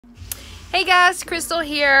Hey guys, Crystal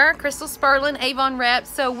here, Crystal Spurlin, Avon Rep.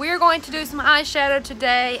 So we're going to do some eyeshadow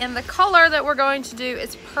today, and the color that we're going to do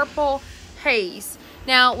is Purple Haze.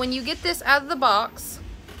 Now, when you get this out of the box,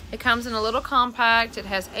 it comes in a little compact. It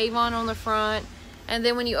has Avon on the front, and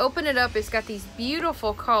then when you open it up, it's got these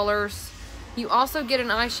beautiful colors. You also get an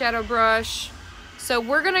eyeshadow brush. So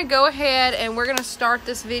we're gonna go ahead and we're gonna start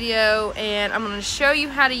this video, and I'm gonna show you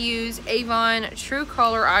how to use Avon True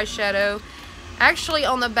Color eyeshadow. Actually,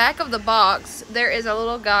 on the back of the box, there is a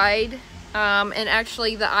little guide, and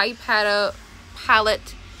actually the Eyeshadow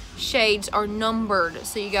palette shades are numbered.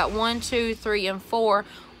 So you got 1, 2, 3, and 4.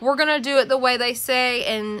 We're gonna do it the way they say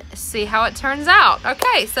and see how it turns out.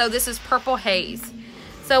 Okay, so this is Purple Haze.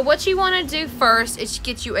 So what you wanna do first is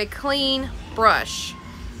get you a clean brush.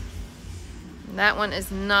 That one is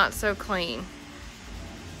not so clean.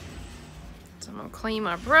 So I'm gonna clean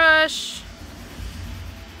my brush.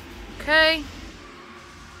 Okay.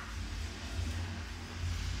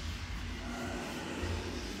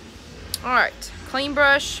 Alright, clean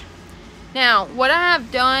brush. Now, what I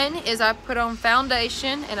have done is I've put on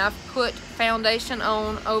foundation, and I've put foundation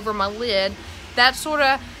on over my lid. That sort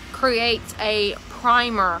of creates a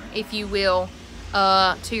primer, if you will,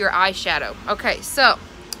 to your eyeshadow. Okay, so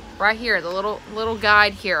right here, the little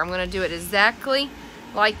guide here, I'm going to do it exactly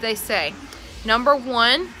like they say. Number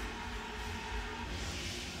 1,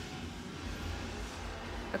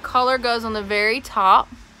 the color goes on the very top.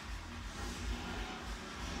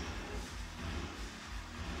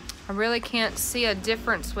 I really can't see a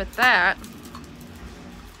difference with that.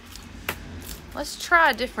 Let's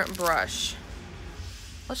try a different brush.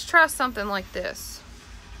 Let's try something like this.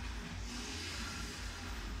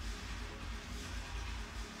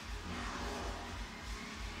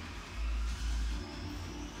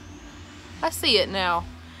 I see it now.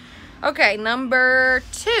 Okay, number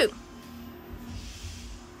 2.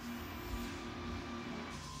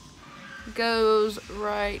 Goes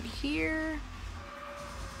right here.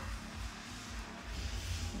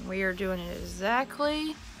 We are doing it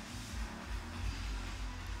exactly.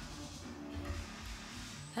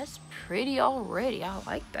 That's pretty already. I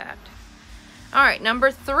like that. All right,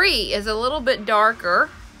 number 3 is a little bit darker.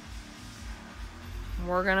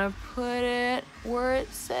 We're gonna put it where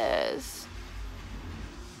it says.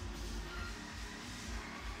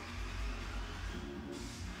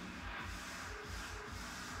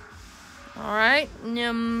 All right,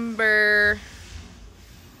 number...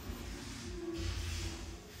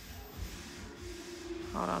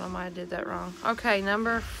 Hold on, I might have did that wrong. Okay,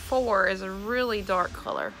 number 4 is a really dark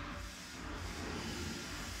color.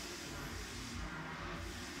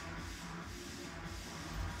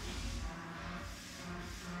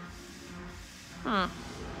 All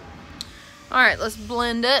right, let's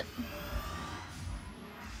blend it.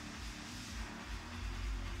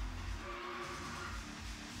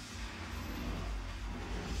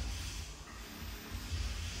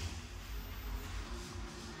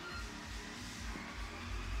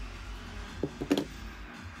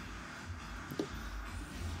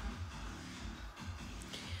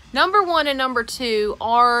 Number 1 and number 2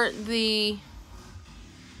 are the,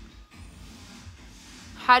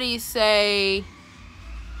 how do you say,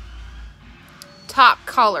 top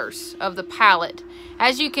colors of the palette.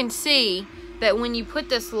 As you can see, that when you put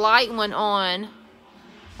this light one on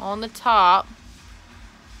the top,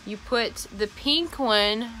 you put the pink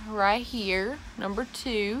one right here, number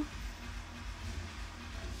 2.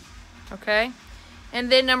 Okay? And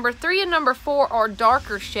then number 3 and number 4 are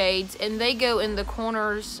darker shades, and they go in the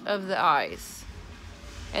corners of the eyes.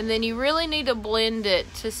 And then you really need to blend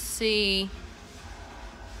it to see.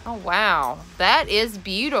 Oh wow, that is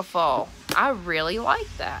beautiful. I really like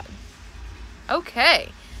that.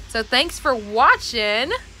 Okay, so thanks for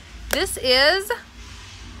watching. This is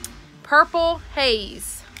Purple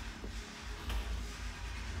Haze.